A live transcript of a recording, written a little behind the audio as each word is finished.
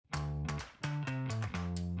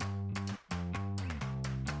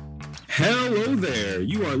Hello there.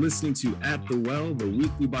 You are listening to At the Well, the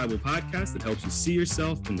weekly Bible podcast that helps you see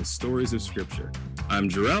yourself in the stories of Scripture. I'm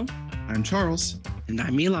Jarrell. I'm Charles. And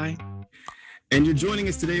I'm Eli. And you're joining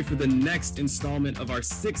us today for the next installment of our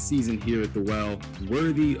sixth season here at the Well,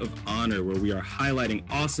 Worthy of Honor, where we are highlighting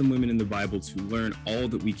awesome women in the Bible to learn all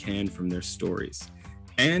that we can from their stories.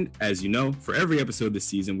 And as you know, for every episode this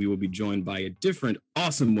season, we will be joined by a different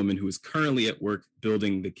awesome woman who is currently at work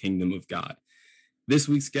building the kingdom of God. This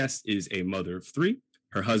week's guest is a mother of three.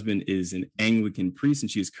 Her husband is an Anglican priest,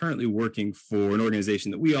 and she is currently working for an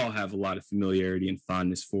organization that we all have a lot of familiarity and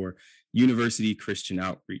fondness for, University Christian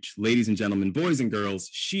Outreach. Ladies and gentlemen, boys and girls,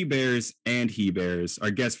 she bears and he bears.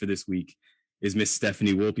 Our guest for this week is Miss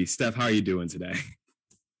Stephanie Wolpe. Steph, how are you doing today?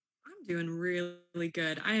 I'm doing really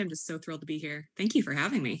good. I am just so thrilled to be here. Thank you for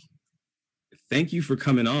having me. Thank you for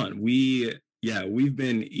coming on.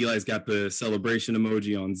 Eli's got the celebration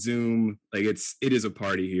emoji on Zoom. It is a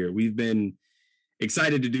party here. We've been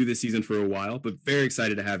excited to do this season for a while, but very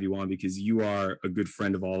excited to have you on because you are a good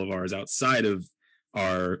friend of all of ours outside of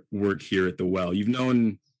our work here at the Well. You've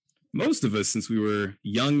known most of us since we were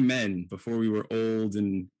young men, before we were old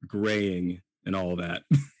and graying and all that.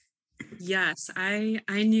 Yes, I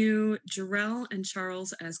knew Jarrell and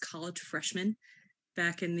Charles as college freshmen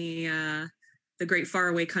back in the great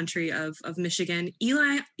faraway country of Michigan.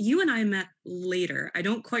 Eli, you and I met later. I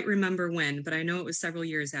don't quite remember when, but I know it was several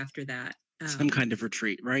years after that. Some kind of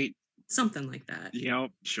retreat, right? Something like that. Yep,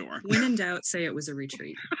 sure. When in doubt, say it was a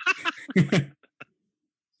retreat.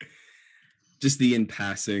 Just the in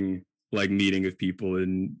passing meeting of people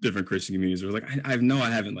in different Christian communities. We're I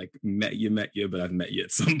haven't met you, but I've met you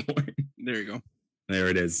at some point. There you go. There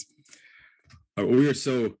it is. We are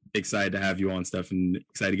so excited to have you on, Steph, and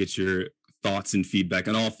excited to get your thoughts and feedback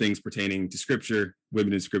on all things pertaining to Scripture,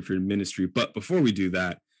 women in Scripture and ministry. But before we do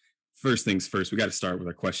that, first things first, we got to start with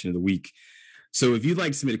our question of the week. So if you'd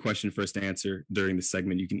like to submit a question for us to answer during the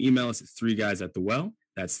segment, you can email us at 3guysatthewell.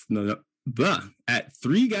 That's at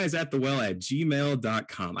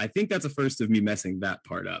 3guysatthewell@gmail.com. I think that's a first of me messing that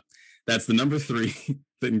part up. That's the number 3,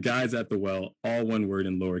 then guysatthewell, all one word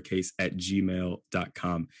in lowercase, at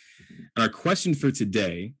gmail.com. And our question for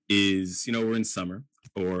today is, we're in summer,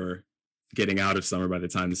 or getting out of summer by the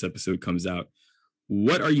time this episode comes out.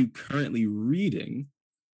 What are you currently reading,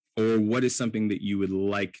 or what is something that you would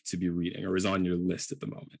like to be reading or is on your list at the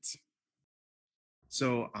moment?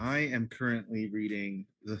 So I am currently reading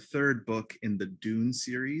the third book in the Dune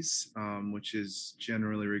series, which is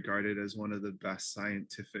generally regarded as one of the best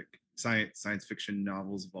science fiction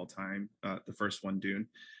novels of all time. The first one, Dune.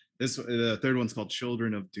 The third one's called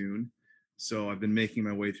Children of Dune. So I've been making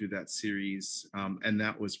my way through that series, and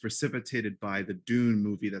that was precipitated by the Dune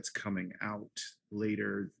movie that's coming out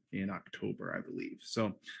later in October, I believe.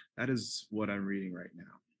 So that is what I'm reading right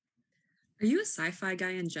now. Are you a sci-fi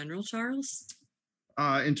guy in general, Charles?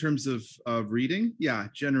 In terms of reading, yeah,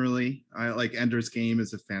 generally, I like Ender's Game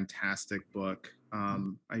is a fantastic book.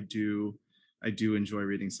 I do enjoy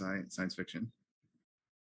reading science fiction.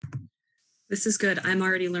 This is good. I'm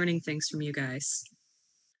already learning things from you guys.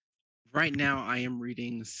 Right now, I am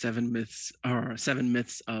reading Seven Myths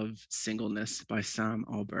of Singleness by Sam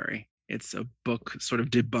Allberry. It's a book sort of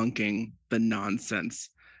debunking the nonsense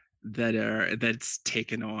that's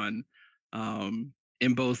taken on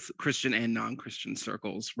in both Christian and non-Christian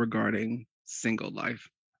circles regarding single life.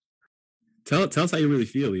 Tell us how you really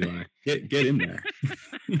feel, Eli. Get in there.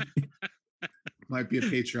 Might be a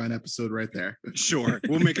Patreon episode right there. Sure,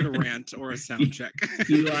 we'll make it a rant or a sound check.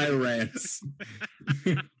 Eli rants.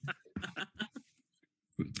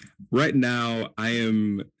 Right now, I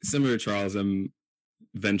am similar to Charles. I'm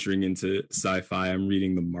venturing into sci-fi. I'm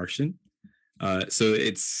reading The Martian. So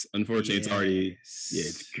it's unfortunately it's already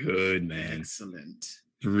it's good, man. Excellent.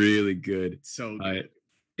 Really good. So good.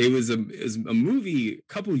 It was a movie a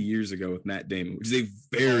couple years ago with Matt Damon, which is a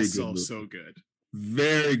very good movie. So good.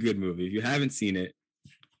 Very good movie. If you haven't seen it,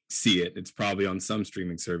 see it. It's probably on some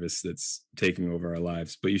streaming service that's taking over our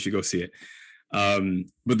lives, but you should go see it.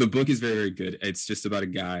 But the book is very, very good. It's just about a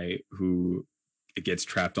guy who gets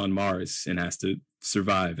trapped on Mars and has to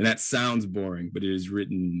survive. And that sounds boring, but it is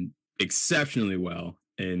written exceptionally well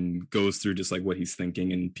and goes through just what he's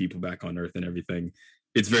thinking and people back on Earth and everything.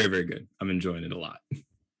 It's very, very good. I'm enjoying it a lot.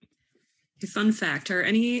 A fun fact: are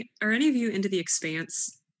any of you into The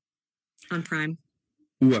Expanse on Prime?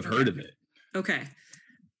 Ooh, I've heard of it. Okay.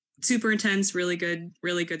 Super intense, really good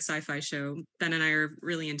sci-fi show. Ben and I are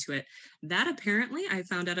really into it. That apparently, I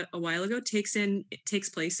found out a while ago, takes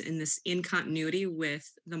place in continuity with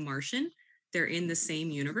The Martian. They're in the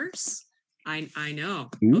same universe. I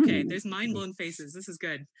know. Ooh. Okay, there's mind-blown faces. This is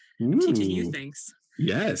good. I'm teaching you things.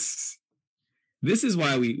 Yes. This is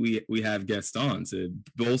why we have guests on, to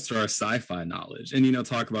bolster our sci-fi knowledge and,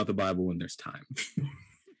 talk about the Bible when there's time.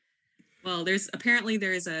 Well, there is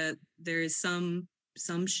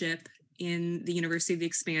some ship in the University of the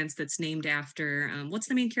Expanse that's named after what's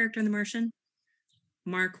the main character in The Martian?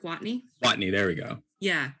 Mark Watney. Watney, there we go.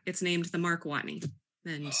 Yeah, it's named the Mark Watney,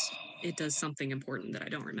 and it does something important that I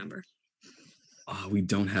don't remember. Oh, we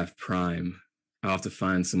don't have Prime. I'll have to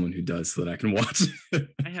find someone who does so that I can watch.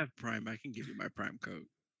 I have Prime. I can give you my Prime code.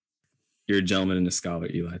 You're a gentleman and a scholar,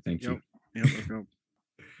 Eli. Thank you. Yep. Let's go.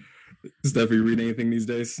 Steph, are you reading anything these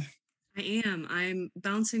days? I am. I'm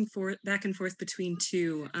bouncing back and forth between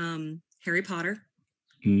two. Harry Potter.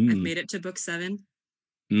 I've made it to book 7.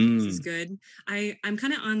 This is good. I'm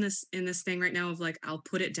kind of on this thing right now of like, I'll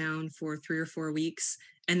put it down for 3 or 4 weeks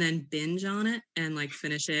and then binge on it and like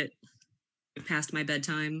finish it past my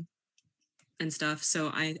bedtime and stuff.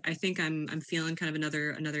 So I think I'm feeling kind of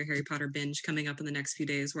another Harry Potter binge coming up in the next few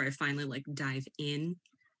days where I finally like dive in,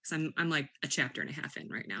 because I'm like a chapter and a half in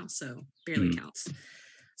right now, so barely counts.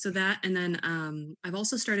 So that, and then I've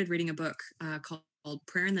also started reading a book called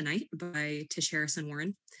Prayer in the Night by Tish Harrison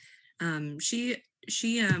Warren. She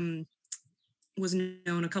was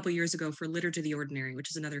known a couple years ago for Liturgy of the Ordinary,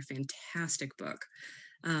 which is another fantastic book.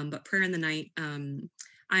 But Prayer in the Night,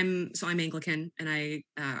 I'm Anglican, and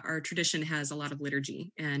our tradition has a lot of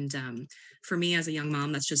liturgy. And for me as a young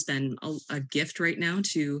mom, that's just been a gift right now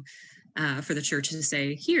to for the church to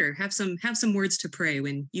say, here, have some words to pray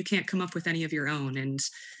when you can't come up with any of your own. And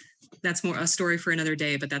that's more a story for another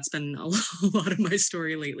day, but that's been a lot of my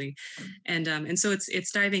story lately. And so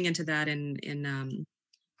it's diving into that in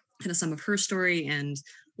some of her story and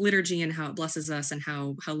liturgy and how it blesses us, and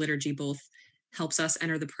how liturgy both helps us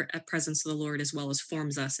enter the presence of the Lord as well as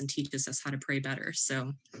forms us and teaches us how to pray better.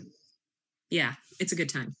 So yeah, it's a good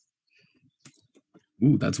time.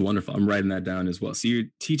 Ooh, that's wonderful. I'm writing that down as well. So you're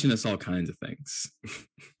teaching us all kinds of things.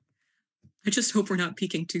 I just hope we're not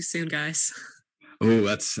peaking too soon, guys. Oh,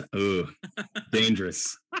 that's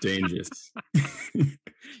dangerous. I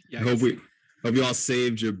hope you all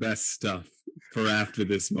saved your best stuff for after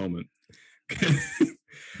this moment,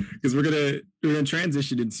 because we're gonna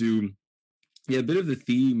transition into a bit of the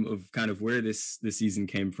theme of kind of where this season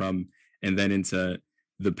came from, and then into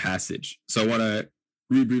the passage. So I want to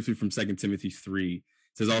read briefly from 2 Timothy 3.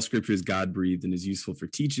 It says, all scripture is God-breathed and is useful for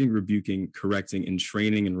teaching, rebuking, correcting, and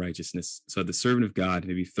training in righteousness, so that the servant of God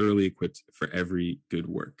may be thoroughly equipped for every good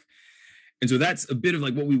work. And so that's a bit of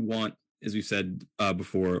like what we want, as we've said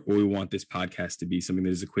before, or we want this podcast to be something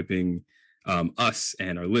that is equipping us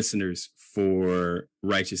and our listeners for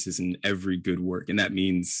righteousness and every good work. And that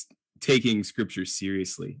means taking scripture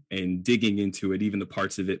seriously and digging into it, even the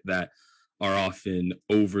parts of it that are often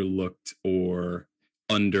overlooked or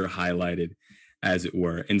under highlighted, as it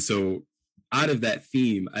were. And so out of that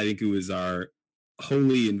theme, I think it was our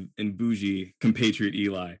holy and bougie compatriot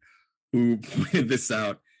Eli who pointed this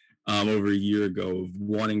out over a year ago, of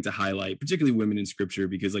wanting to highlight particularly women in scripture,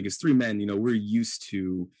 because like as 3 men, we're used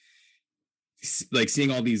to like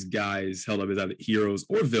seeing all these guys held up as either heroes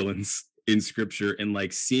or villains in scripture, and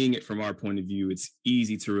like seeing it from our point of view, it's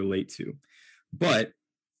easy to relate to. But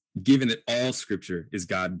given that all scripture is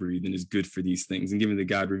God-breathed and is good for these things, and given that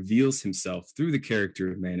God reveals himself through the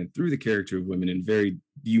character of man and through the character of women in very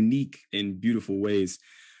unique and beautiful ways,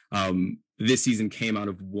 this season came out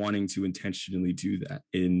of wanting to intentionally do that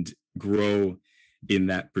and grow in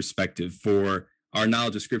that perspective for our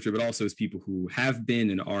knowledge of scripture, but also as people who have been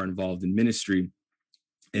and are involved in ministry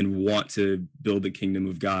and want to build the kingdom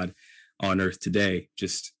of God on earth today,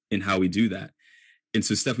 just in how we do that. And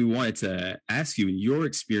so, Steph, we wanted to ask you, in your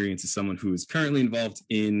experience as someone who is currently involved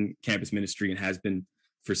in campus ministry and has been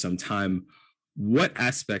for some time, what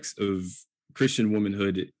aspects of Christian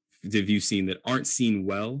womanhood have you seen that aren't seen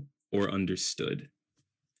well or understood?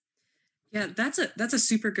 Yeah, that's a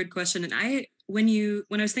super good question. And when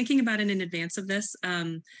I was thinking about it in advance of this,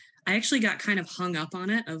 I actually got kind of hung up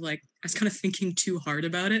on it, of like, I was kind of thinking too hard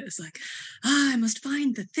about it. It's like, I must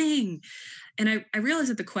find the thing. And I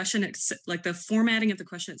realized that the question, like the formatting of the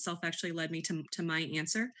question itself, actually led me to my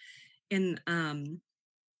answer. And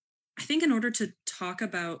I think in order to talk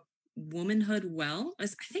about womanhood well, I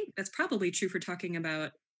think that's probably true for talking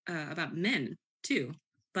about men too.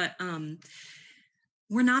 But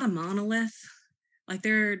we're not a monolith. Like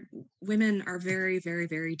women are very, very,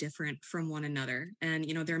 very different from one another. And,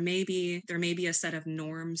 there may be a set of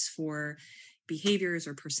norms for behaviors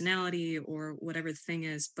or personality or whatever the thing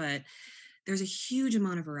is, but there's a huge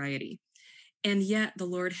amount of variety. And yet the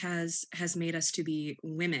Lord has made us to be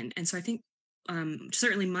women. And so I think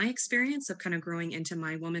certainly my experience of kind of growing into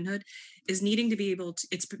my womanhood is needing to be able to,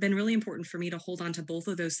 it's been really important for me to hold on to both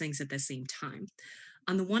of those things at the same time.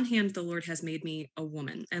 On the one hand, the Lord has made me a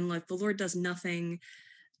woman, and like the Lord does nothing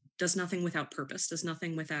without purpose, does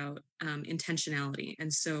nothing without intentionality.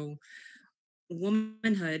 And so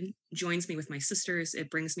womanhood joins me with my sisters. It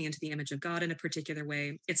brings me into the image of God in a particular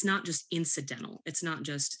way. It's not just incidental. It's not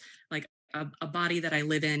just like a body that I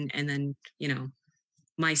live in, and then,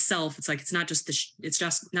 myself. It's like, it's not just it's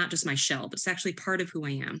just not just my shell, but it's actually part of who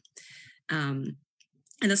I am. And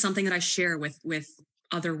it's something that I share with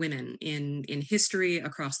other women in history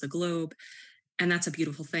across the globe. And that's a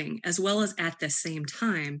beautiful thing, as well as at the same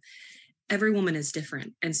time, every woman is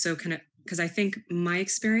different. And so because I think my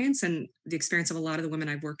experience and the experience of a lot of the women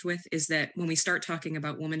I've worked with is that when we start talking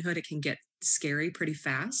about womanhood, it can get scary pretty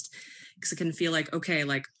fast, because it can feel like, okay,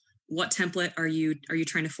 like, what template are you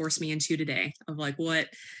trying to force me into today? Of like, what,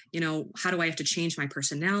 how do I have to change my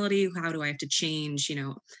personality? How do I have to change,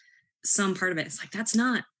 some part of it? It's like, that's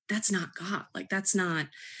not God. Like,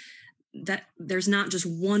 that there's not just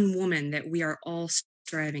one woman that we are all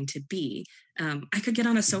striving to be. I could get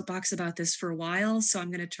on a soapbox about this for a while, so I'm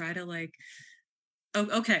going to try to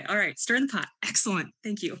okay, all right, stir in the pot. Excellent.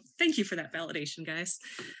 Thank you for that validation, guys.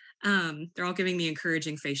 They're all giving me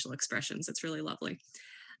encouraging facial expressions. It's really lovely.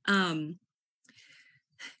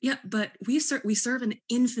 Yeah, but we serve an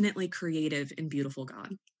infinitely creative and beautiful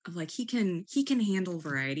God. Of like, he can handle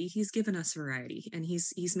variety. He's given us variety, and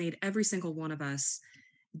he's made every single one of us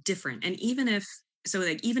different. And even if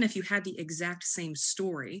you had the exact same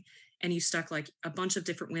story and you stuck like a bunch of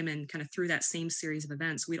different women kind of through that same series of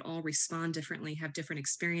events, we'd all respond differently, have different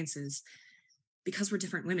experiences, because we're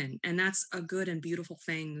different women. And that's a good and beautiful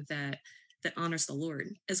thing that honors the Lord.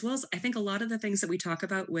 As well as, I think a lot of the things that we talk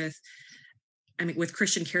about with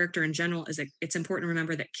Christian character in general is that it's important to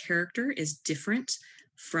remember that character is different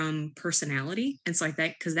from personality. And so like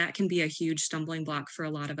that, because that can be a huge stumbling block for a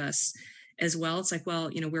lot of us as well. It's like, well,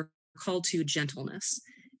 we're called to gentleness.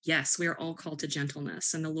 Yes, we are all called to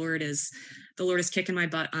gentleness, and the Lord is kicking my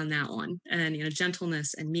butt on that one. And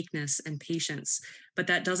gentleness and meekness and patience. But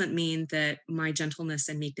that doesn't mean that my gentleness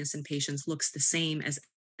and meekness and patience looks the same as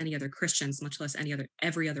any other Christian's, much less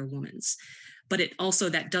every other woman's. But it also,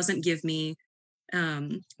 that doesn't give me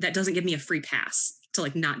a free pass to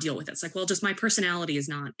like not deal with it. It's like, well, just my personality is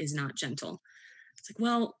not gentle. It's like,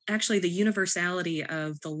 well, actually the universality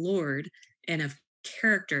of the Lord and of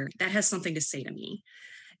character, that has something to say to me.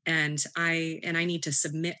 And I need to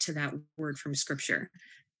submit to that word from Scripture.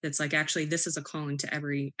 That's like, actually, this is a calling to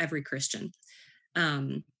every Christian.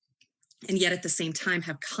 And yet at the same time,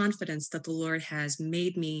 have confidence that the Lord has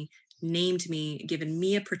made me, named me, given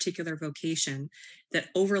me a particular vocation that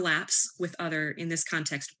overlaps with other, in this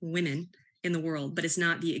context, women in the world, but it's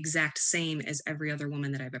not the exact same as every other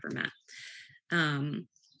woman that I've ever met.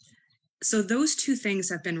 So those two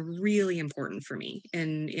things have been really important for me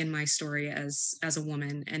in my story as a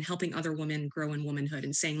woman, and helping other women grow in womanhood,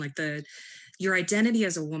 and saying like, your identity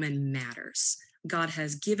as a woman matters. God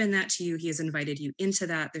has given that to you. He has invited you into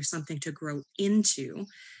that. There's something to grow into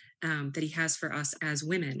that he has for us as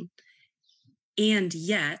women. And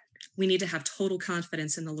yet we need to have total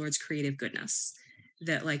confidence in the Lord's creative goodness,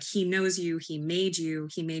 that like, he knows you, he made you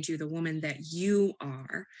the woman that you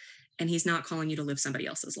are, and he's not calling you to live somebody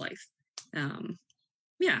else's life.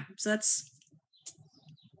 So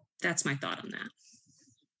that's my thought on that.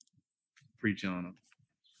 Preach on.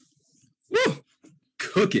 Woo!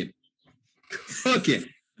 Cooking. Oh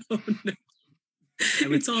no.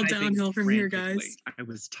 It's all downhill from here, guys. I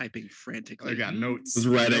was typing frantically. I got notes. I was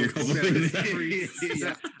writing a couple things.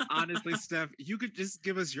 Yeah. Honestly, Steph, you could just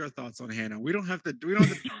give us your thoughts on Hannah. I don't have to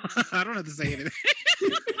I don't have to say anything.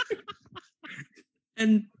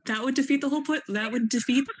 And that would defeat the whole point. That would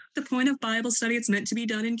defeat the point of Bible study. It's meant to be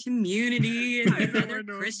done in community and with other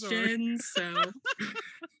Christians. So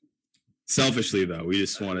Selfishly, though, we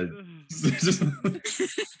just wanted.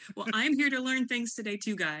 Well, I'm here to learn things today,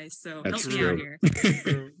 too, guys. So That's help me true. out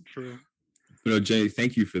here. True. Jenny,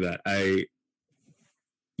 thank you for that. As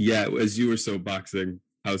you were soapboxing,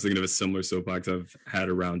 I was thinking of a similar soapbox I've had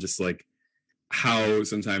around just like how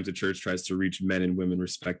sometimes the church tries to reach men and women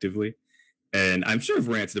respectively. And I'm sure I've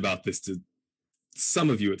ranted about this to some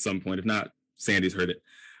of you at some point. If not, Sandy's heard it.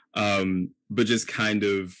 But just kind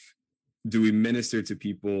of, do we minister to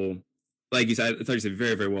people? Like you said, I thought you said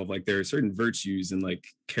very, very well. Like, there are certain virtues and like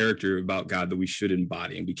character about God that we should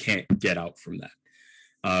embody, and we can't get out from that.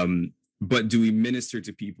 But do we minister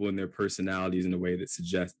to people and their personalities in a way that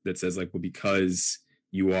says like, well, because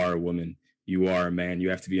you are a woman, you are a man, you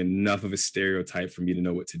have to be enough of a stereotype for me to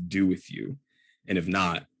know what to do with you, and if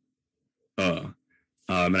not,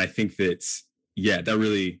 And I think that, yeah, that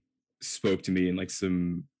really spoke to me in like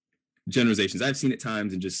some generalizations I've seen at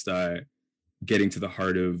times, and just getting to the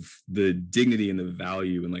heart of the dignity and the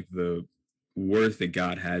value and like the worth that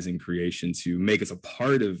God has in creation to make us a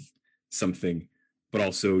part of something, but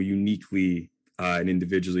also uniquely and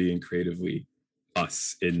individually and creatively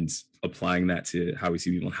us, and applying that to how we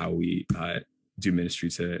see people and how we do ministry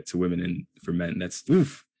to women and for men. That's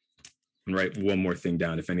oof. And write one more thing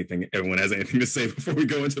down if anything, everyone has anything to say before we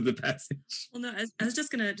go into the passage. Well, no, I was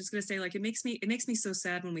just gonna say, like, it makes me so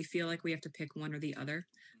sad when we feel like we have to pick one or the other.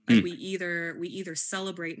 Like we either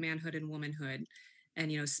celebrate manhood and womanhood,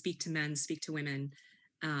 and speak to men, speak to women,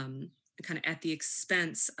 kind of at the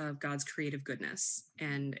expense of God's creative goodness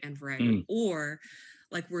and variety, or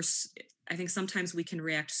like I think sometimes we can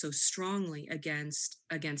react so strongly against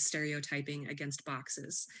stereotyping, against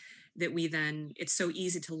boxes, that we then, it's so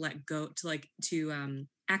easy to let go, to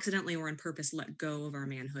accidentally or on purpose let go of our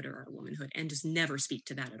manhood or our womanhood and just never speak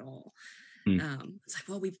to that at all. It's like,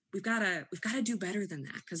 well, we've got to do better than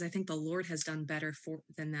that, because I think the Lord has done better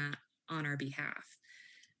than that on our behalf.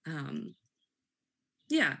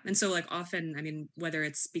 Yeah, and so like often, I mean, whether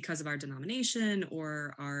it's because of our denomination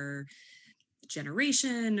or our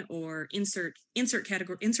generation or insert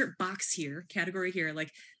category, insert box here, category here,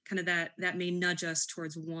 like kind of that may nudge us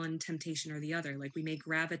towards one temptation or the other. Like we may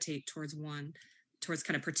gravitate towards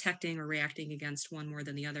kind of protecting or reacting against one more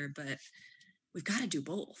than the other, but we've got to do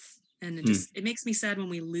both. And it makes me sad when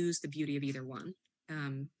we lose the beauty of either one,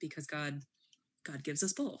 because God gives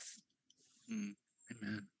us both.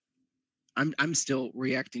 Amen. I'm still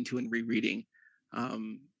reacting to and rereading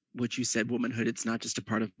what you said, womanhood. It's not just a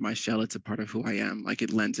part of my shell, it's a part of who I am. Like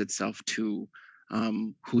it lends itself to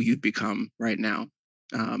who you've become right now.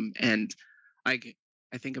 And I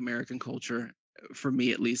think American culture, for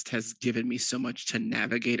me at least, has given me so much to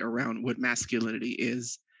navigate around what masculinity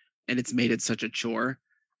is, and it's made it such a chore.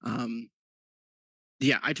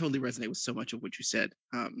 Yeah, I totally resonate with so much of what you said.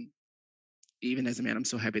 Even as a man, I'm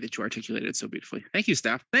so happy that you articulated it so beautifully. Thank you,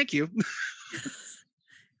 Steph. Thank you.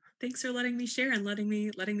 Thanks for letting me share and letting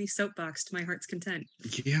me soapbox to my heart's content.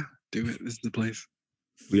 Yeah, do it. This is the place.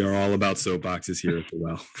 We are all about soapboxes here at the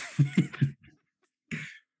Well.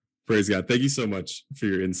 Praise God. Thank you so much for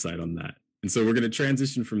your insight on that. And so we're going to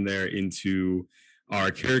transition from there into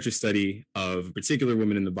our character study of a particular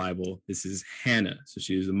woman in the Bible. This is Hannah. So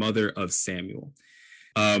she is the mother of Samuel.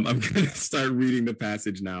 I'm going to start reading the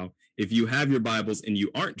passage now. If you have your Bibles and you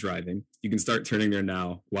aren't driving, you can start turning there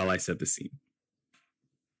now while I set the scene.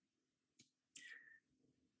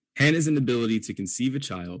 Hannah's inability to conceive a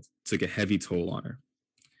child took a heavy toll on her.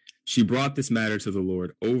 She brought this matter to the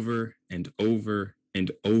Lord over and over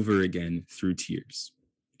and over again through tears.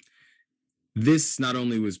 This not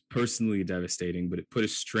only was personally devastating, but it put a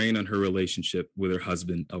strain on her relationship with her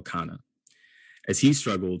husband, Elkanah, as he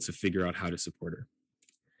struggled to figure out how to support her.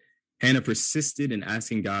 Hannah persisted in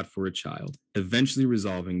asking God for a child, eventually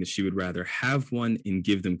resolving that she would rather have one and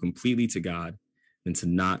give them completely to God than to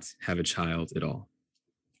not have a child at all.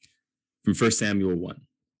 From 1 Samuel 1.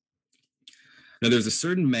 Now there's a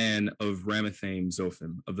certain man of Ramathaim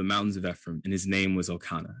Zophim of the mountains of Ephraim, and his name was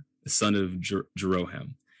Elkanah, the son of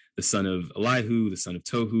Jeroham, the son of Elihu, the son of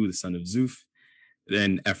Tohu, the son of Zuph,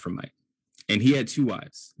 then Ephraimite. And he had two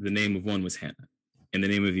wives. The name of one was Hannah, and the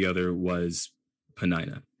name of the other was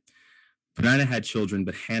Peninnah. Peninnah had children,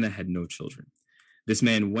 but Hannah had no children. This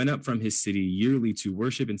man went up from his city yearly to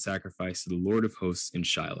worship and sacrifice to the Lord of hosts in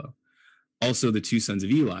Shiloh. Also, the two sons of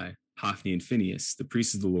Eli, Hophni and Phinehas, the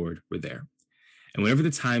priests of the Lord, were there. And whenever the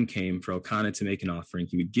time came for Elkanah to make an offering,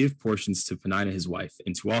 he would give portions to Peninnah his wife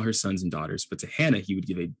and to all her sons and daughters, but to Hannah he would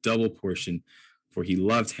give a double portion, for he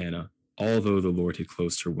loved Hannah, although the Lord had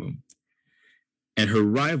closed her womb. And her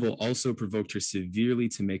rival also provoked her severely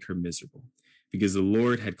to make her miserable, because the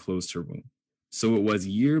Lord had closed her womb. So it was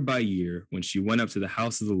year by year when she went up to the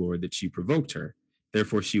house of the Lord that she provoked her.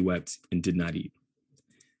 Therefore she wept and did not eat.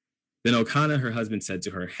 Then Elkanah, her husband, said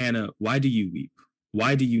to her, Hannah, why do you weep?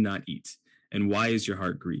 Why do you not eat? And why is your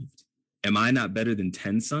heart grieved? Am I not better than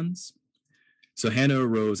 10 sons? So Hannah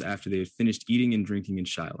arose after they had finished eating and drinking in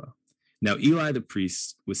Shiloh. Now Eli the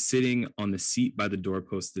priest was sitting on the seat by the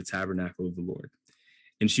doorpost of the tabernacle of the Lord.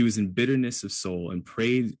 And she was in bitterness of soul and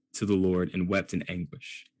prayed to the Lord and wept in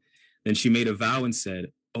anguish. Then she made a vow and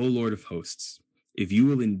said, O Lord of hosts, if you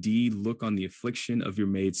will indeed look on the affliction of your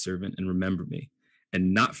maidservant and remember me,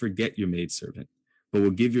 and not forget your maidservant, but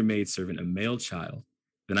will give your maidservant a male child,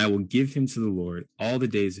 then I will give him to the Lord all the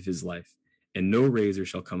days of his life, and no razor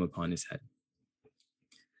shall come upon his head.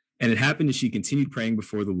 And it happened as she continued praying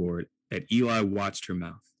before the Lord that Eli watched her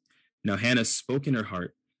mouth. Now Hannah spoke in her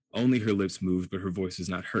heart, Only her lips moved, but her voice was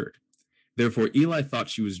not heard. Therefore Eli thought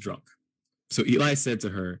she was drunk. So Eli said to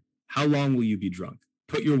her, "How long will you be drunk?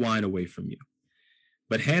 Put your wine away from you."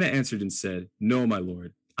 But Hannah answered and said, "No, my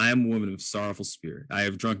lord, I am a woman of sorrowful spirit. I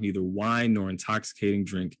have drunk neither wine nor intoxicating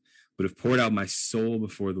drink, but have poured out my soul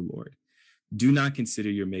before the Lord. Do not consider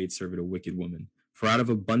your maidservant a wicked woman, for out of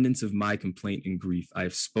abundance of my complaint and grief I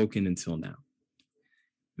have spoken until now."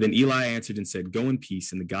 Then Eli answered and said, "Go in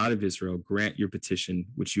peace, and the God of Israel grant your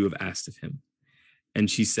petition which you have asked of him." And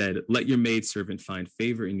she said, "Let your maidservant find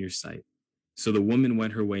favor in your sight." So the woman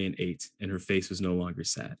went her way and ate, and her face was no longer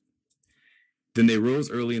sad. Then they rose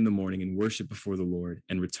early in the morning and worshipped before the Lord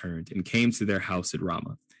and returned and came to their house at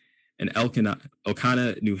Ramah. And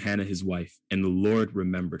Elkanah knew Hannah his wife, and the Lord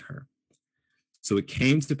remembered her. So it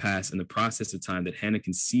came to pass in the process of time that Hannah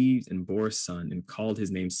conceived and bore a son and called his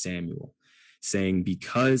name Samuel, saying,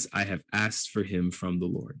 "Because I have asked for him from the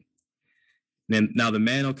Lord." Now the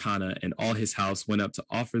man Elkanah and all his house went up to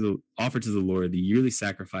offer to the Lord the yearly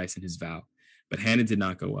sacrifice and his vow. But Hannah did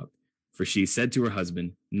not go up, for she said to her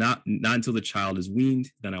husband, not until the child is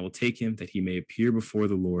weaned, then I will take him, that he may appear before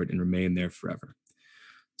the Lord and remain there forever.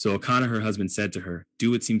 So Elkanah, her husband, said to her,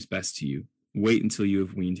 "Do what seems best to you. Wait until you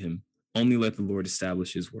have weaned him. Only let the Lord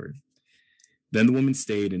establish his word." Then the woman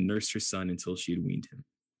stayed and nursed her son until she had weaned him.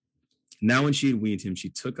 Now when she had weaned him, she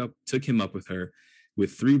took him up with her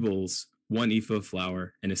with 3 bulls, 1 ephah of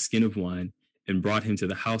flour, and a skin of wine, and brought him to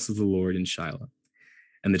the house of the Lord in Shiloh.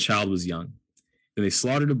 And the child was young. Then they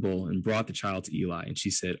slaughtered a bull and brought the child to Eli. And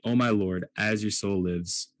she said, "O my Lord, as your soul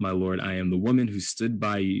lives, my Lord, I am the woman who stood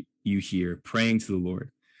by you here praying to the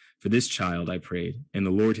Lord. For this child I prayed, and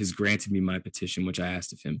the Lord has granted me my petition which I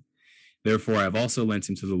asked of him. Therefore I have also lent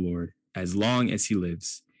him to the Lord. As long as he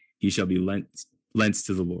lives, he shall be lent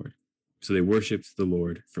to the Lord." So they worshipped the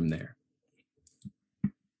Lord from there.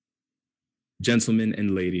 Gentlemen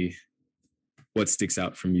and lady, what sticks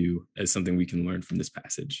out from you as something we can learn from this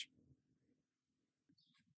passage?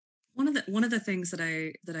 One of the things that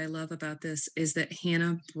I love about this is that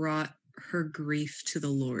Hannah brought her grief to the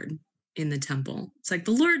Lord in the temple. It's like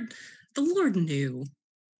the Lord knew.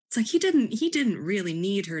 It's like he didn't really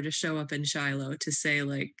need her to show up in Shiloh to say,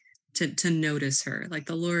 like, to notice her. Like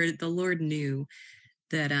the Lord knew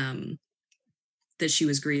that that she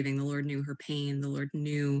was grieving. The Lord knew her pain. The Lord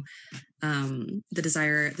knew the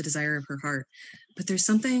desire of her heart. But there's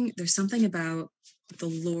something about the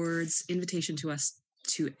Lord's invitation to us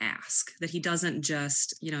to ask, that he doesn't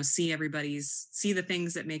just, see the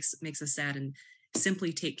things that makes us sad and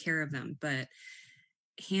simply take care of them. But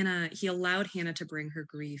he allowed Hannah to bring her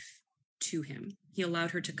grief to him. He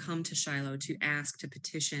allowed her to come to Shiloh, to ask, to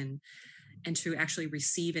petition, and to actually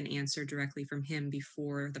receive an answer directly from him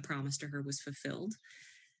before the promise to her was fulfilled.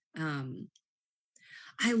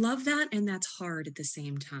 I love that, and that's hard at the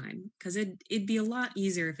same time, because it'd be a lot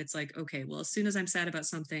easier if it's like, okay, well, as soon as I'm sad about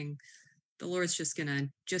something, the Lord's just gonna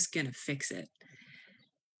fix it.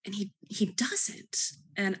 And he doesn't.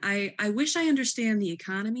 And I wish I understand the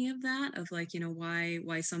economy of that, of like,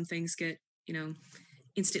 why some things get,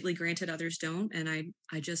 instantly granted, others don't. And I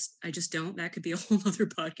just don't. That could be a whole other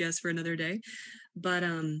podcast for another day. But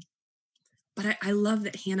I love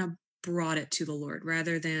that Hannah brought it to the Lord,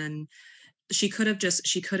 rather than she could have just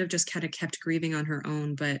kind of kept grieving on her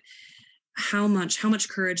own. But how much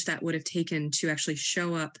courage that would have taken to actually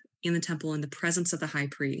show up in the temple in the presence of the high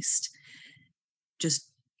priest,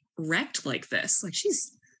 just wrecked like this. Like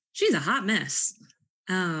she's a hot mess.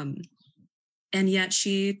 And yet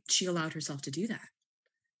she allowed herself to do that.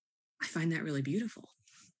 I find that really beautiful.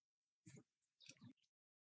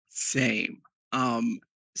 Same.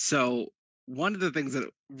 So one of the things that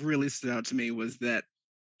really stood out to me was that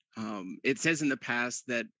it says in the past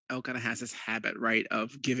that Elkanah has this habit, right,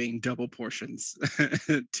 of giving double portions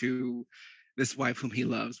to this wife whom he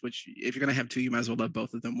loves, which if you're going to have 2, you might as well love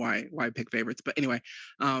both of them. Why pick favorites? But anyway,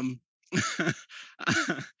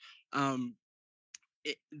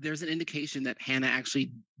 there's an indication that Hannah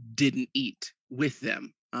actually didn't eat with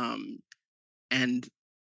them. And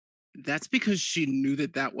that's because she knew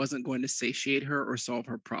that wasn't going to satiate her or solve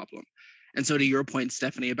her problem. And so to your point,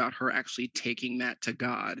 Stephanie, about her actually taking that to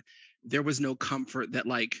God, there was no comfort that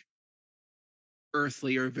like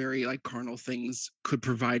earthly or very like carnal things could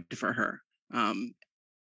provide for her. And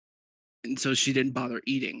so she didn't bother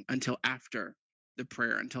eating until after the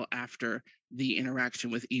prayer, until after the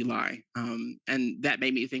interaction with Eli. And that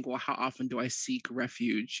made me think, well, how often do I seek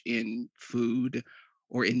refuge in food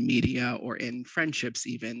or in media or in friendships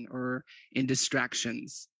even, or in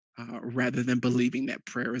distractions, rather than believing that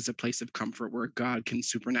prayer is a place of comfort where God can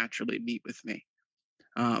supernaturally meet with me.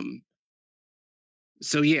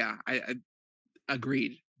 So yeah, I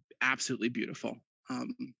agreed. absolutely beautiful,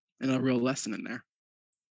 and a real lesson in there.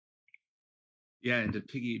 Yeah, and to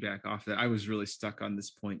piggyback off that, I was really stuck on this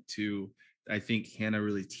point too. I think Hannah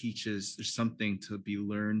really teaches there's something to be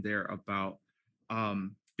learned there about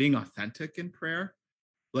being authentic in prayer.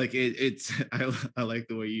 Like it's I like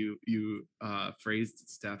the way you phrased it,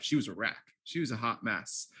 Steph. She was a wreck. She was a hot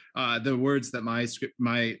mess. The words that my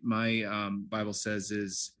Bible says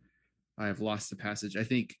is, I have lost the passage. I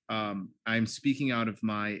think I'm speaking out of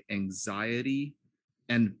my anxiety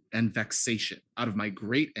and vexation, out of my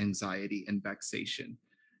great anxiety and vexation.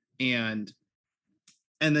 And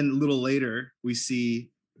then a little later, we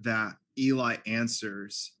see that Eli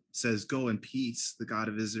answers, says, "Go in peace. The God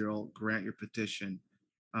of Israel grant your petition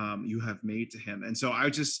you have made to him." And so I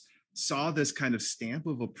just saw this kind of stamp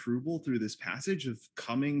of approval through this passage of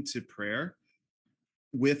coming to prayer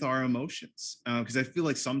with our emotions, because I feel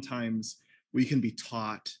like sometimes we can be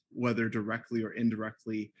taught, whether directly or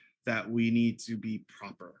indirectly, that we need to be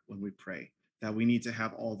proper when we pray, that we need to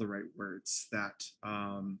have all the right words, that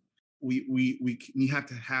we have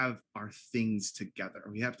to have our things together.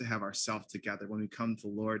 We have to have ourselves together when we come to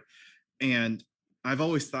the Lord. And I've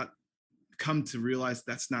always come to realize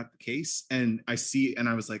that's not the case. And I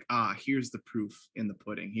was like, here's the proof in the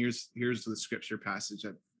pudding. Here's the scripture passage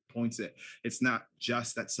that points it. It's not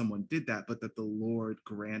just that someone did that, but that the Lord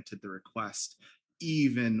granted the request,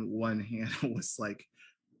 even when Hannah was like,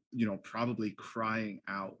 probably crying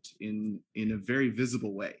out in a very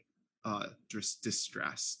visible way, just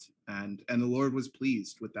distressed, and the Lord was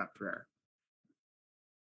pleased with that prayer.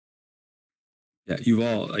 Yeah, you've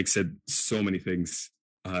all said so many things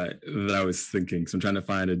that I was thinking, so I'm trying to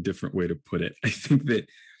find a different way to put it. I think that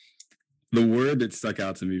the word that stuck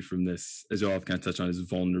out to me from this, as you all have kind of touched on, is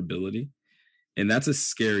vulnerability, and that's a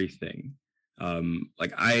scary thing. I'm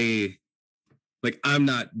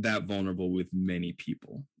not that vulnerable with many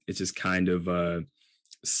people. It's just kind of a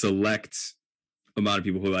select amount of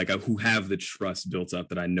people who have the trust built up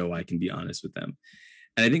that I know I can be honest with them.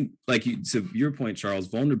 And I think, to your point, Charles,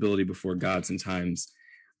 vulnerability before God, sometimes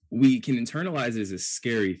we can internalize it as a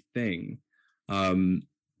scary thing.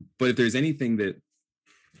 But if there's anything that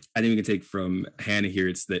I think we can take from Hannah here,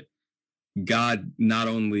 it's that God not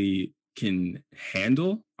only can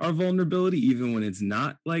handle our vulnerability, even when it's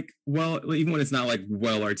not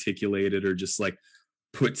well articulated or just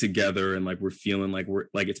put together and we're feeling we're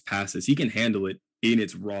it's past us. He can handle it in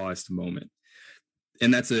its rawest moment.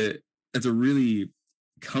 And that's a really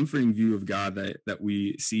comforting view of God that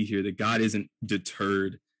we see here, that God isn't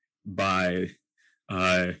deterred by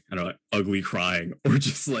ugly crying or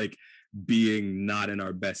just being not in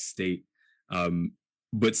our best state,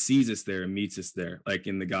 but sees us there and meets us there.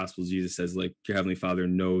 In the Gospels, Jesus says, your Heavenly Father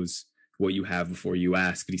knows what you have before you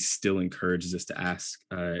ask, but he still encourages us to ask,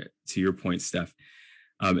 to your point, Steph.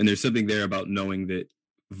 And there's something there about knowing that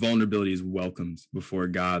vulnerability is welcomed before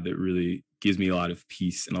God that really gives me a lot of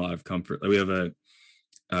peace and a lot of comfort. We have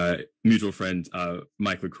a mutual friend,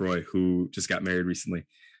 Mike LaCroix, who just got married recently.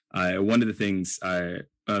 One of the things I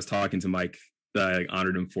was talking to Mike that I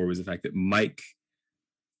honored him for was the fact that Mike,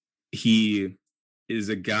 he is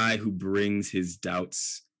a guy who brings his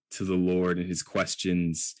doubts to the Lord and his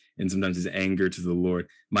questions and sometimes his anger to the Lord.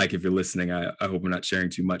 Mike, if you're listening, I hope I'm not sharing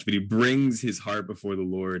too much, but he brings his heart before the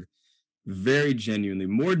Lord very genuinely,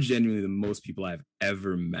 more genuinely than most people I've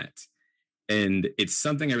ever met. And it's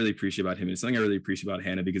something I really appreciate about him. It's something I really appreciate about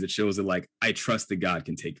Hannah, because it shows that I trust that God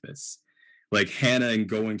can take this. Hannah, and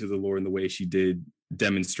going to the Lord in the way she did,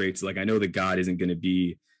 demonstrates I know that God isn't going to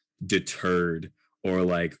be deterred or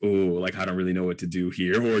I don't really know what to do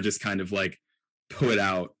here, or just kind of put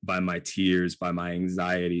out by my tears, by my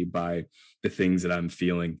anxiety, by the things that I'm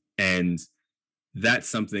feeling. And that's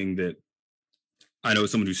something that I know,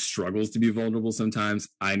 someone who struggles to be vulnerable sometimes,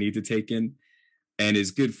 I need to take in, and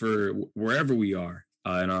is good for wherever we are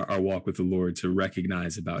in our walk with the Lord, to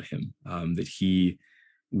recognize about him, that he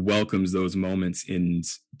welcomes those moments and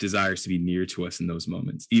desires to be near to us in those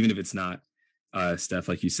moments, even if it's not, Steph,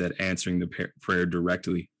 like you said, answering the prayer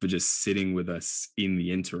directly, but just sitting with us in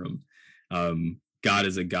the interim. God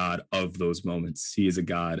is a God of those moments. He is a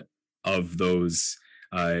God of those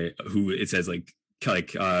who, it says,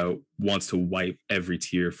 wants to wipe every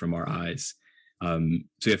tear from our eyes. So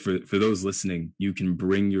yeah, for those listening, you can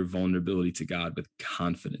bring your vulnerability to God with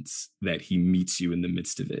confidence that he meets you in the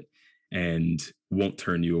midst of it and won't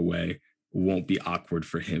turn you away, won't be awkward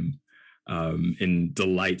for him, and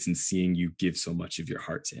delights in seeing you give so much of your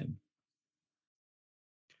heart to him.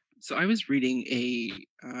 So I was reading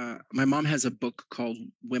my mom has a book called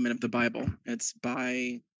Women of the Bible. It's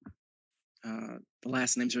by, the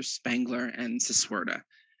last names are Spangler and Siswerda.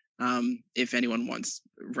 if anyone wants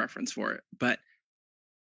reference for it. But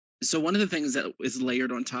so one of the things that is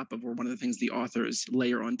layered on top of, or one of the things the authors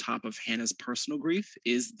layer on top of Hannah's personal grief,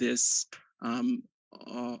 is this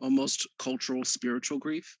almost cultural, spiritual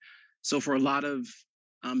grief. So for a lot of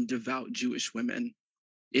devout Jewish women,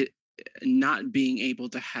 it not being able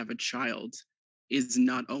to have a child is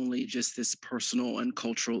not only just this personal and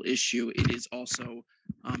cultural issue, it is also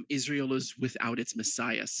Israel is without its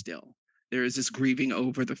Messiah still. There is this grieving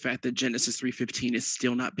over the fact that Genesis 3:15 is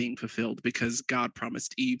still not being fulfilled, because God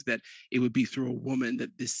promised Eve that it would be through a woman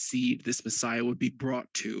that this seed, this Messiah, would be brought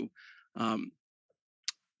to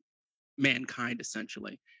mankind,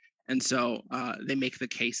 essentially. And so they make the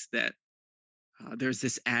case that there's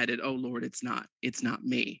this added, oh Lord, it's not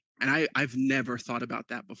me. And I've never thought about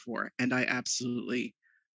that before. And I absolutely,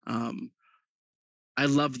 I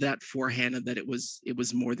love that for Hannah, that it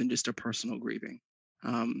was more than just a personal grieving,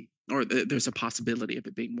 or there's a possibility of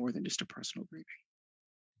it being more than just a personal grieving.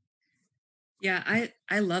 Yeah,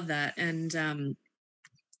 I love that. And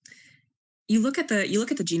you look at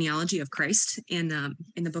the genealogy of Christ in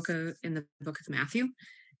the book of Matthew,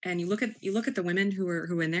 and you look at the women who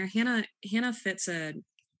are in there. Hannah fits the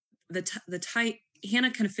type.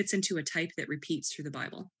 Hannah kind of fits into a type that repeats through the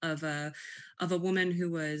Bible of a woman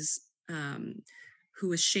who was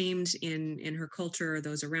shamed in her culture, or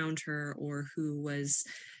those around her, or who was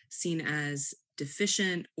seen as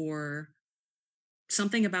deficient, or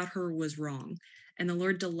something about her was wrong. And the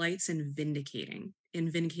Lord delights in vindicating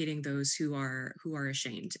those who are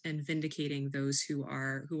ashamed, and vindicating those who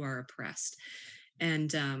are oppressed.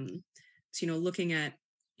 And so, looking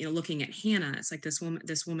at Hannah, it's like this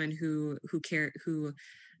woman who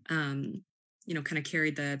kind of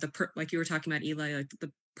carried like you were talking about, Eli, like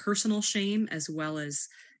the personal shame, as well as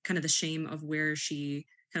kind of the shame of where she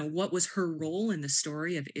kind of, what was her role in the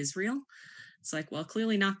story of Israel. It's like, well,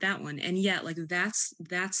 clearly not that one. And yet, like, that's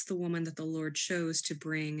the woman that the Lord chose to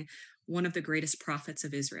bring one of the greatest prophets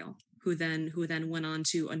of Israel, who then went on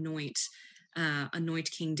to anoint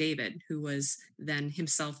King David, who was then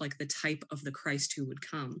himself like the type of the Christ who would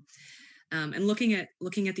come. And looking at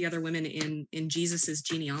the other women in Jesus's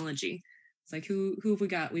genealogy, it's like, who have we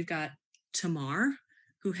got? We've got Tamar,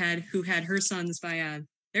 who had her sons by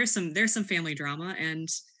there's some family drama, and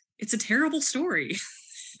it's a terrible story.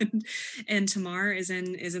 and Tamar is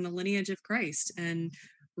in the lineage of Christ. And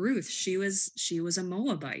Ruth, she was a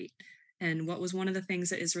Moabite. And what was one of the things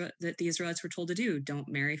that the Israelites were told to do? Don't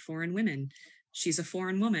marry foreign women. She's a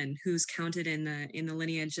foreign woman who's counted in the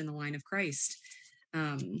lineage, in the line of Christ.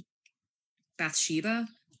 Bathsheba,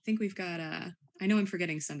 I think we've got I know I'm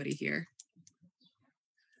forgetting somebody here.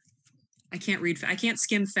 I can't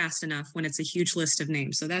skim fast enough when it's a huge list of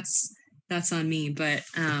names. So that's on me. But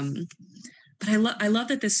I love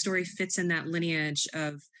that this story fits in that lineage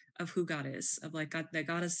of who God is, of like God, that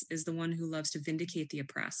God is the one who loves to vindicate the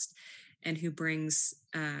oppressed, and who brings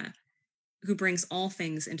all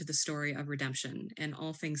things into the story of redemption, and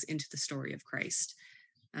all things into the story of Christ.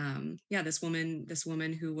 This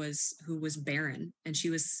woman who was barren, and she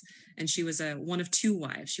was one of two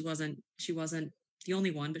wives. She wasn't the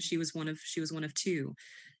only one, but she was one of two.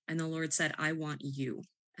 And the Lord said, I want you.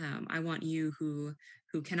 I want you who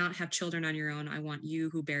cannot have children on your own. I want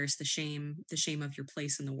you who bears the shame of your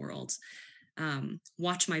place in the world.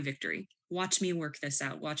 Watch my victory. Watch me work this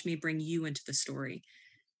out. Watch me bring you into the story.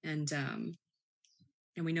 And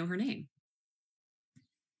we know her name.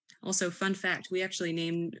 Also, fun fact: we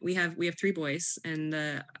actually we have 3 boys, and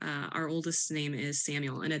our oldest name is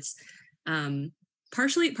Samuel, and it's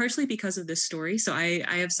partially because of this story. So I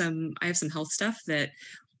have some health stuff that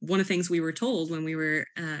one of the things we were told when we were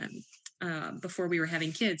before we were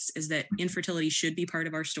having kids is that infertility should be part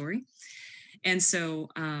of our story. And so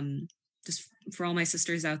just for all my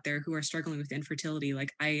sisters out there who are struggling with infertility,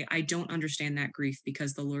 like I don't understand that grief,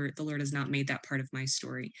 because the Lord has not made that part of my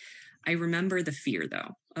story. I remember the fear,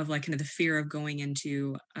 though, of like kind of the fear of going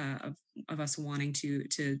into of us wanting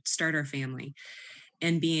to start our family,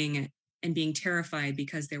 and being terrified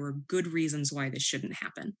because there were good reasons why this shouldn't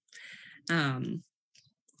happen.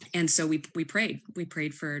 And so we prayed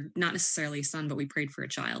for not necessarily a son, but we prayed for a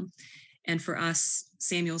child. And for us,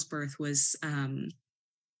 Samuel's birth was, the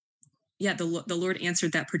Lord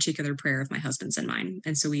answered that particular prayer of my husband's and mine.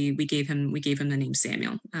 And so we gave him the name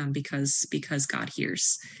Samuel, because God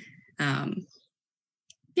hears.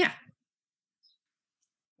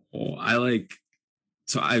 Oh,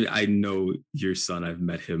 I know your son, I've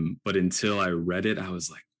met him, but until I read it, I was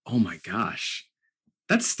like, oh my gosh,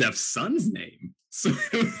 that's Steph's son's name. So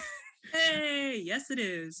hey, yes, it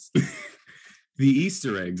is. The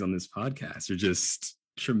Easter eggs on this podcast are just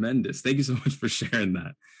tremendous. Thank you so much for sharing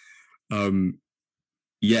that.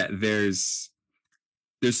 Yeah, there's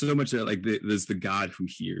so much like there's the God who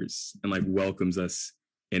hears and like welcomes us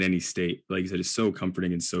in any state. Like you said, it's so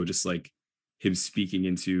comforting and so just like him speaking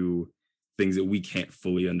into things that we can't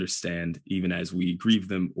fully understand, even as we grieve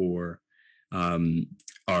them or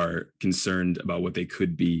are concerned about what they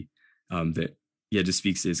could be. That yeah, just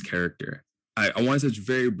speaks to his character. I want to touch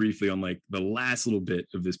very briefly on like the last little bit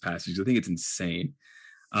of this passage. I think it's insane,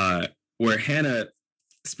 where Hannah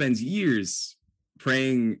spends years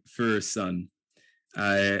praying for a son,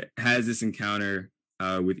 has this encounter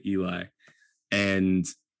with Eli, and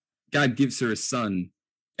God gives her a son,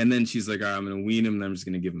 and then she's like, all right, I'm going to wean him, and I'm just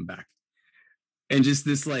going to give him back. And just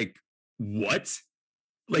this, like, what?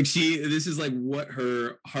 Like this is like what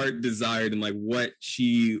her heart desired and like what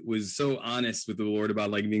she was so honest with the Lord about,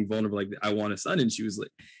 like being vulnerable, like I want a son. And she was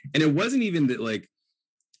like, and it wasn't that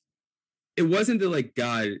like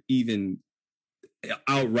God even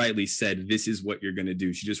outrightly said, this is what you're going to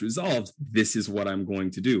do. She just resolved, this is what I'm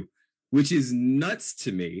going to do, which is nuts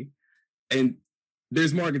to me. And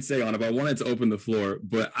there's more I could say on it, but I wanted to open the floor,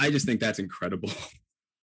 but I just think that's incredible.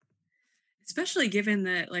 Especially given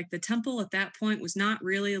that like the temple at that point was not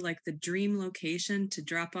really like the dream location to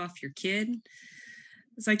drop off your kid.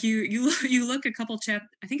 It's like you look a couple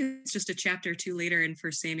I think it's just a chapter or two later in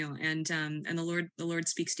 1 Samuel, and the Lord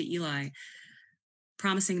speaks to Eli,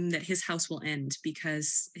 promising him that his house will end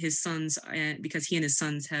because because he and his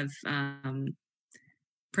sons have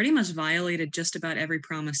pretty much violated just about every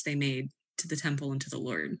promise they made to the temple and to the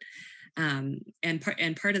Lord. And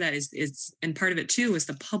part of that is part of it too is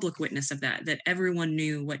the public witness of that everyone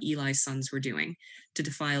knew what Eli's sons were doing to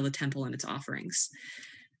defile the temple and its offerings.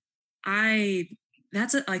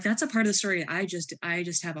 That's a part of the story I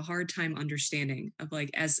just have a hard time understanding of, like,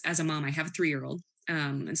 as a mom. I have a 3-year-old.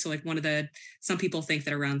 And so like some people think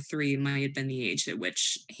that around 3 might have been the age at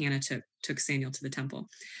which Hannah took Samuel to the temple.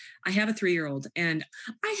 I have a 3-year-old, and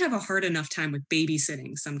I have a hard enough time with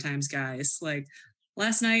babysitting sometimes, guys. Like,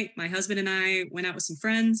 last night, my husband and I went out with some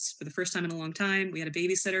friends for the first time in a long time. We had a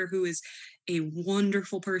babysitter who is a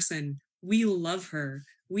wonderful person. We love her.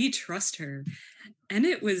 We trust her. And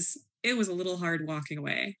it was a little hard walking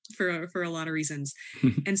away for a lot of reasons.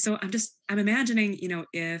 And so I'm imagining,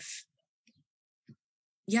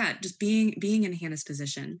 just being in Hannah's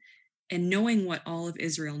position and knowing what all of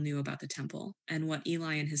Israel knew about the temple and what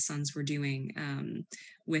Eli and his sons were doing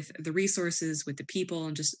with the resources, with the people,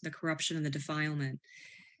 and just the corruption and the defilement.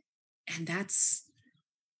 And that's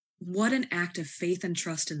what an act of faith and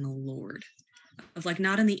trust in the Lord, of like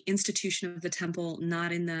not in the institution of the temple,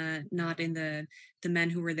 not in the men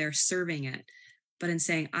who were there serving it, but in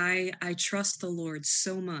saying, I trust the Lord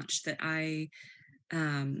so much that I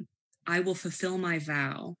will fulfill my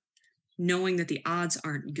vow, knowing that the odds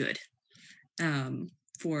aren't good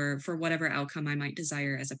for whatever outcome I might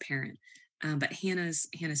desire as a parent. But Hannah's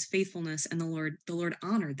faithfulness, and the Lord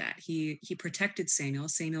honored that. He protected Samuel.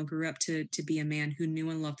 Samuel grew up to be a man who knew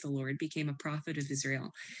and loved the Lord, became a prophet of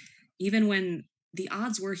Israel, even when the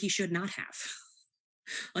odds were he should not have.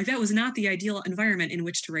 Like, that was not the ideal environment in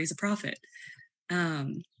which to raise a prophet.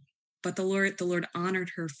 But the Lord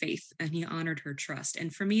honored her faith, and he honored her trust.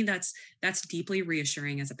 And for me, that's deeply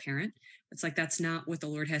reassuring as a parent. It's like, that's not what the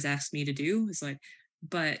Lord has asked me to do. It's like,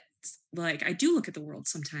 but like, I do look at the world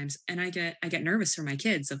sometimes, and I get nervous for my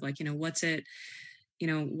kids of like, what's it,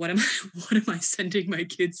 what am I sending my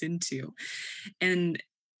kids into? And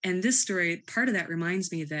this story, part of that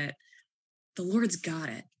reminds me that the Lord's got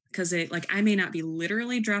it, because I may not be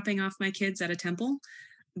literally dropping off my kids at a temple,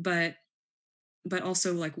 but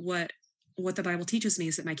also like what the Bible teaches me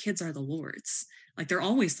is that my kids are the Lord's. Like, they're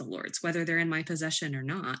always the Lord's, whether they're in my possession or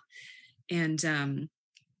not. And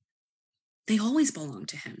they always belong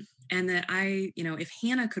to him. And that if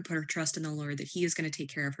Hannah could put her trust in the Lord, that he is going to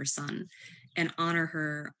take care of her son and honor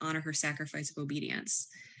her sacrifice of obedience,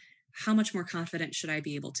 how much more confident should I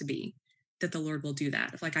be able to be that the Lord will do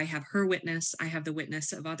that? If, like, I have her witness, I have the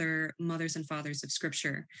witness of other mothers and fathers of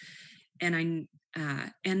Scripture, and I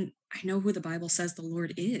know who the Bible says the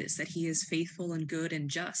Lord is, that he is faithful and good and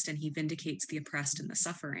just, and he vindicates the oppressed and the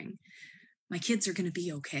suffering. My kids are going to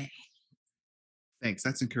be okay. Thanks.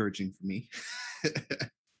 That's encouraging for me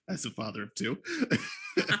as a father of 2.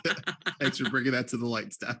 Thanks for bringing that to the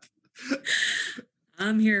light, Steph.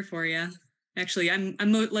 I'm here for you. Actually,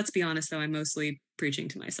 let's be honest though, I'm mostly preaching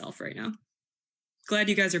to myself right now. Glad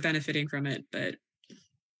you guys are benefiting from it, but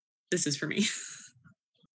this is for me.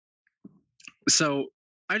 So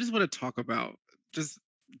I just want to talk about just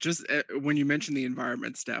when you mentioned the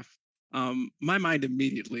environment, Steph, my mind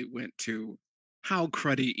immediately went to how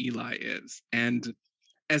cruddy Eli is. And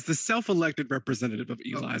as the self-elected representative of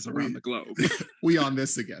Eli's around the globe. We on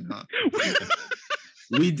this again, huh?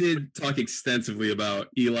 We did talk extensively about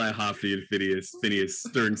Eli, Hophni, and Phineas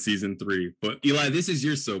during season 3. But Eli, this is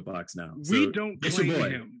your soapbox now. So We don't it's claim your boy.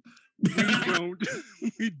 him.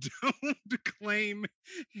 We don't claim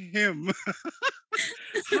him.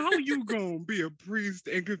 How you gonna be a priest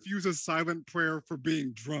and confuse a silent prayer for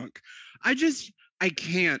being drunk? I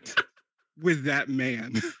can't with that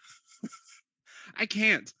man. I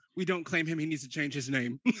can't. We don't claim him. He needs to change his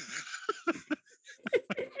name.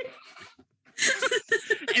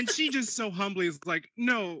 And she just so humbly is like,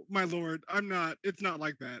 no, my lord, I'm not. It's not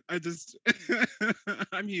like that.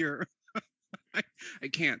 I'm here. I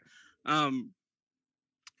can't. I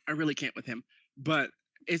really can't with him. But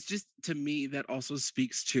it's just, to me, that also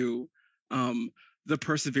speaks to the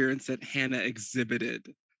perseverance that Hannah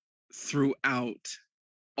exhibited throughout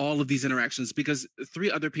all of these interactions, because 3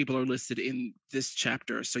 other people are listed in this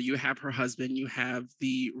chapter. So you have her husband, you have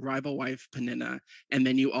the rival wife, Peninnah, and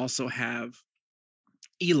then you also have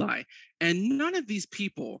Eli. And none of these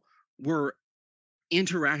people were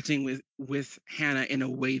interacting with Hannah in a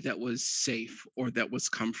way that was safe or that was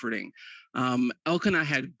comforting. Elkanah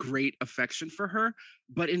had great affection for her,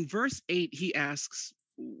 but in verse 8, he asks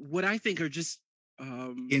what I think are just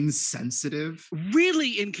insensitive,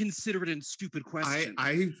 really inconsiderate and stupid questions.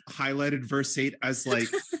 I highlighted verse 8 as like,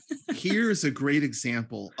 here's a great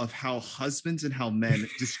example of how husbands and how men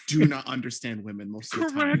just do not understand women most of the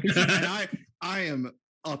time. And I am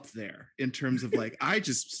up there in terms of like, I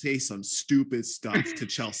just say some stupid stuff to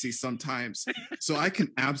Chelsea sometimes. So I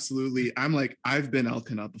can absolutely, I'm like, I've been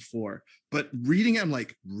Elkanah before, but reading it, I'm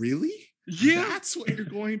like, really? Yeah. That's what you're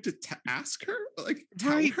going to ask her? Like,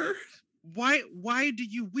 tell her? Why do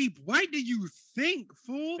you weep? Why do you think,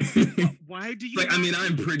 fool? Why do you like, I mean,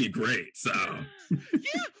 I'm pretty great, so.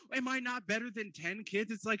 Yeah. Am I not better than 10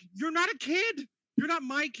 kids? It's like, you're not a kid. You're not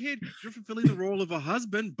my kid. You're fulfilling the role of a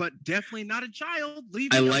husband, but definitely not a child.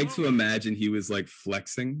 I like to imagine he was like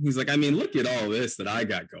flexing. He's like, I mean, look at all this that I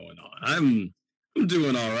got going on. I'm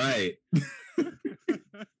doing all right.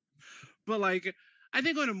 But like, I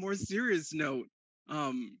think on a more serious note,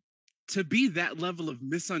 to be that level of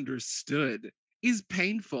misunderstood is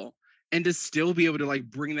painful. And to still be able to like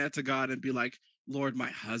bring that to God and be like, Lord, my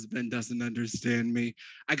husband doesn't understand me.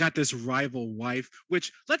 I got this rival wife,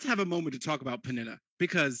 which let's have a moment to talk about Peninnah,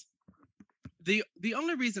 because the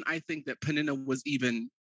only reason I think that Peninnah was even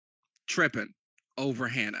tripping over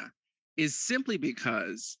Hannah is simply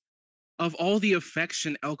because of all the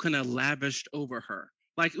affection Elkanah lavished over her.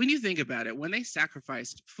 Like, when you think about it, when they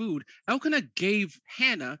sacrificed food, Elkanah gave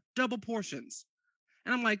Hannah double portions.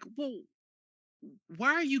 And I'm like, well,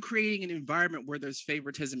 why are you creating an environment where there's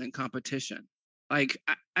favoritism and competition? Like,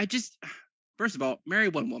 I just, first of all, marry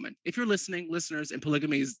one woman. If you're listening, listeners, and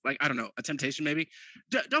polygamy is like, I don't know, a temptation maybe,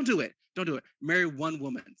 don't do it. Don't do it. Marry one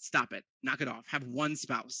woman. Stop it. Knock it off. Have one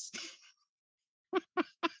spouse.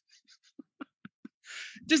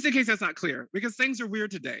 Just in case that's not clear, because things are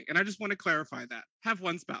weird today. And I just want to clarify that. Have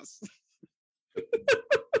one spouse.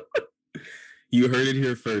 You heard it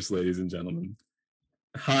here first, ladies and gentlemen.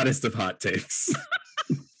 Hottest of hot takes.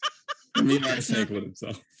 Eli Shanklin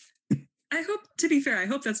himself. I hope, to be fair, I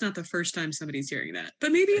hope that's not the first time somebody's hearing that,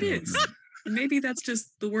 but maybe it is. Maybe that's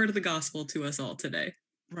just the word of the gospel to us all today.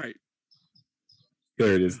 Right.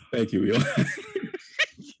 There it is. Thank you, Eli.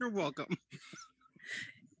 You're welcome.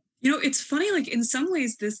 You know, it's funny, like in some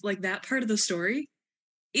ways, this, like that part of the story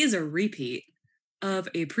is a repeat of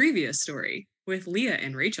a previous story with Leah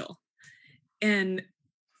and Rachel. And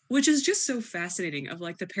which is just so fascinating, of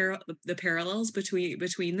like the parallels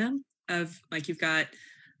between them, of like, you've got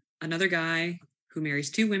another guy who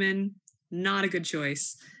marries 2 women, not a good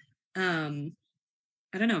choice. I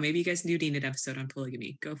don't know, maybe you guys do need an episode on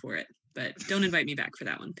polygamy. Go for it. But don't invite me back for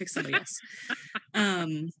that one. Pick somebody else.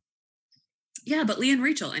 Yeah, but Leah and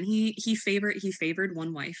Rachel, and he favored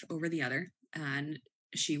one wife over the other, and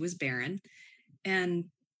she was barren. And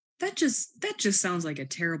that just sounds like a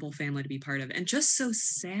terrible family to be part of, and just so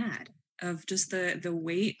sad, of just the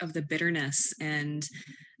weight of the bitterness and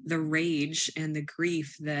the rage and the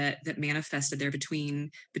grief that manifested there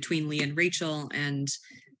between Leah and Rachel, and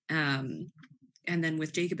then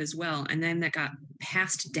with Jacob as well, and then that got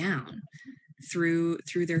passed down through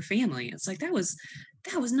their family. It's like that was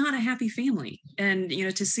not a happy family. And you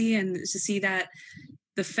know, to see that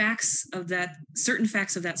the certain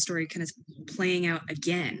facts of that story kind of playing out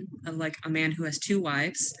again, of like a man who has 2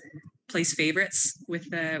 wives, plays favorites with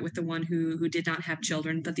the one who did not have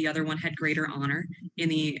children, but the other one had greater honor in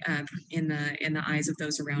the eyes of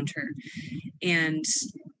those around her. And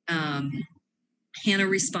Hannah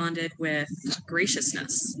responded with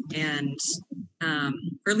graciousness and,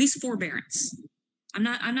 or at least forbearance. I'm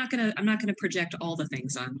not gonna project all the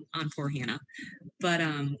things on poor Hannah, but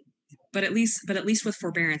at least with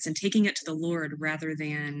forbearance and taking it to the Lord rather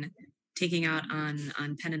than taking out on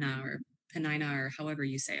Penina or however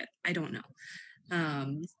you say it. I don't know.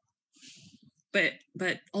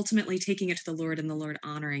 But ultimately taking it to the Lord and the Lord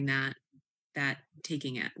honoring that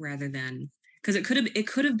taking it rather than, because it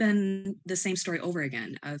could have been the same story over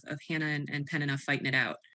again of Hannah and Penina fighting it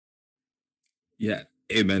out. Yeah,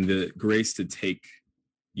 amen. The grace to take,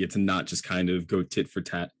 to not just kind of go tit for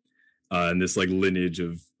tat, and this like lineage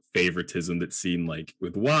of favoritism that's seen like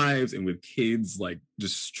with wives and with kids, like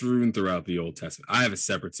just strewn throughout the Old Testament. I have a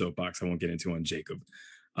separate soapbox I won't get into on Jacob.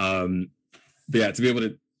 But yeah, to be able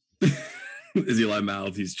to, as Eli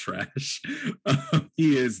mouthed, he's trash.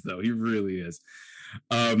 He is, though. He really is.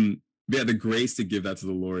 Yeah, the grace to give that to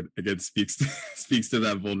the Lord again speaks to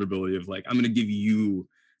that vulnerability of like, I'm going to give you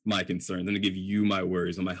my concerns. I'm going to give you my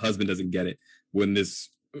worries. When my husband doesn't get it, when this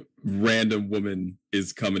random woman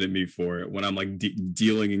is coming at me for it, when I'm like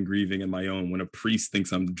dealing and grieving in my own, when a priest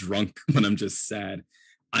thinks I'm drunk, when I'm just sad,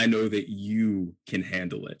 I know that you can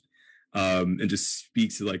handle it. And just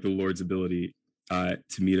speaks to like the Lord's ability to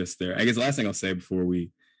meet us there. I guess the last thing I'll say before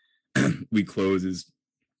we close is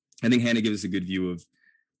I think Hannah gives us a good view of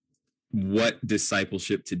what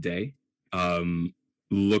discipleship today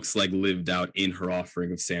looks like lived out in her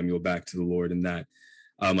offering of Samuel back to the Lord. And that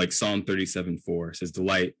like Psalm 37:4 says,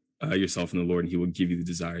 delight yourself in the Lord and he will give you the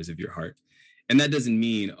desires of your heart. And that doesn't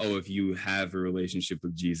mean, if you have a relationship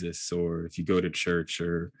with Jesus or if you go to church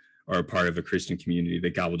or are a part of a Christian community,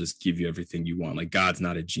 that God will just give you everything you want. Like God's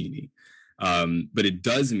not a genie. But it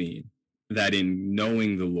does mean that in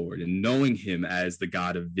knowing the Lord and knowing him as the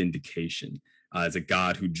God of vindication, as a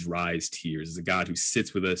God who dries tears, as a God who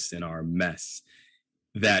sits with us in our mess,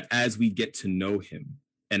 that as we get to know him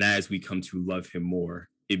and as we come to love him more,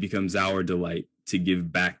 it becomes our delight to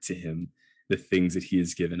give back to him the things that he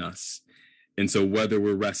has given us. And so whether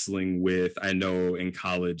we're wrestling with, I know in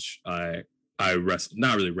college, I wrestle,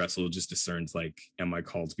 not really wrestle, just discerns like, am I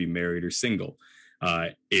called to be married or single?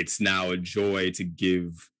 It's now a joy to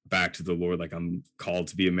give back to the Lord, like I'm called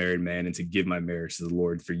to be a married man and to give my marriage to the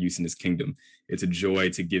Lord for use in his kingdom. It's a joy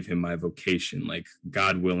to give him my vocation, like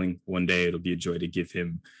God willing, one day it'll be a joy to give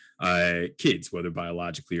him kids, whether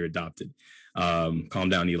biologically or adopted. Calm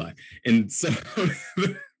down, Eli. And so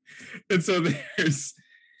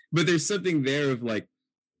there's something there of like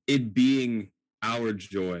it being our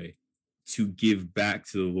joy to give back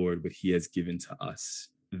to the Lord what he has given to us,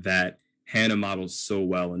 that Hannah models so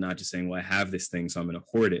well, and not just saying, well, I have this thing, so I'm going to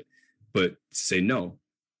hoard it, but to say, no,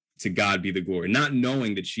 to God be the glory, not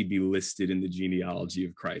knowing that she'd be listed in the genealogy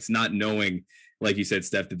of Christ, not knowing, like you said,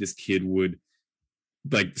 Steph, that this kid would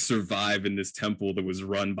like survive in this temple that was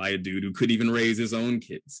run by a dude who couldn't even raise his own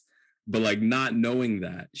kids. But like not knowing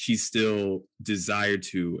that, she still desired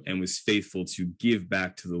to and was faithful to give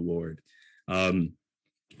back to the Lord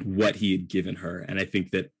what he had given her. And I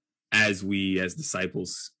think that as we as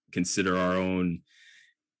disciples consider our own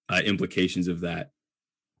implications of that,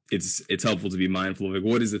 it's helpful to be mindful of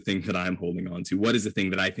like, what is the thing that I'm holding on to? What is the thing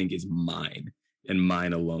that I think is mine and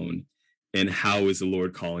mine alone? And how is the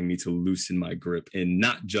Lord calling me to loosen my grip? And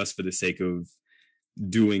not just for the sake of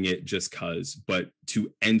doing it just cause, but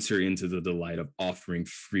to enter into the delight of offering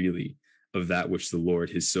freely of that which the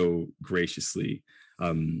Lord has so graciously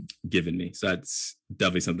given me. So that's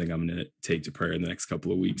definitely something I'm going to take to prayer in the next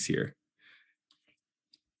couple of weeks here.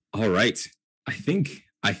 All right. I think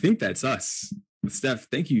that's us. Steph,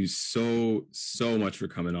 thank you so much for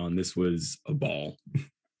coming on. This was a ball.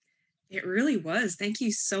 It really was. Thank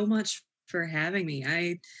you so much for having me.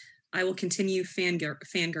 I will continue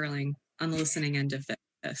fangirling on the listening end of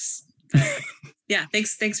this. But yeah,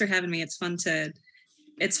 thanks for having me. It's fun to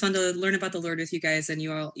learn about the Lord with you guys, and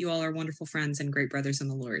you all are wonderful friends and great brothers in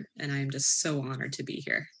the Lord. And I am just so honored to be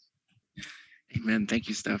here. Amen. Thank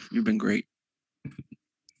you, Steph. You've been great.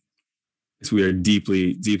 So we are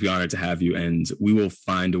deeply, deeply honored to have you, and we will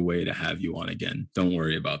find a way to have you on again. Don't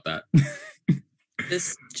worry about that.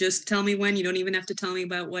 Just tell me when. You don't even have to tell me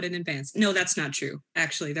about what in advance. No, that's not true.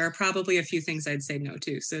 Actually, there are probably a few things I'd say no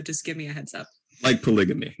to. So just give me a heads up. Like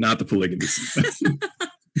polygamy, not the polygamy.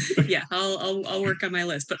 Yeah, I'll work on my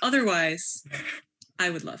list. But otherwise, I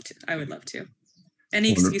would love to.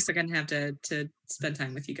 Any excuse I'm gonna have to spend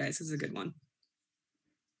time with you guys is a good one.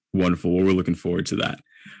 Wonderful. Well, we're looking forward to that.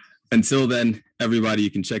 Until then, everybody, you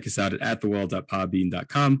can check us out at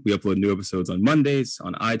thewell.podbean.com. We upload new episodes on Mondays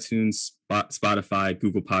on iTunes, Spotify,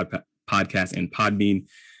 Google Podcasts, and Podbean.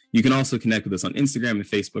 You can also connect with us on Instagram and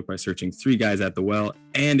Facebook by searching 3 Guys at the Well.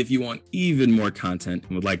 And if you want even more content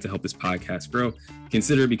and would like to help this podcast grow,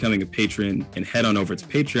 consider becoming a patron and head on over to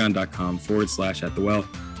patreon.com/@thewell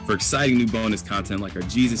for exciting new bonus content like our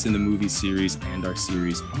Jesus in the Movie series and our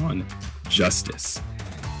series on justice.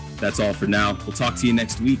 That's all for now. We'll talk to you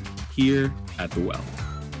next week here at the Well.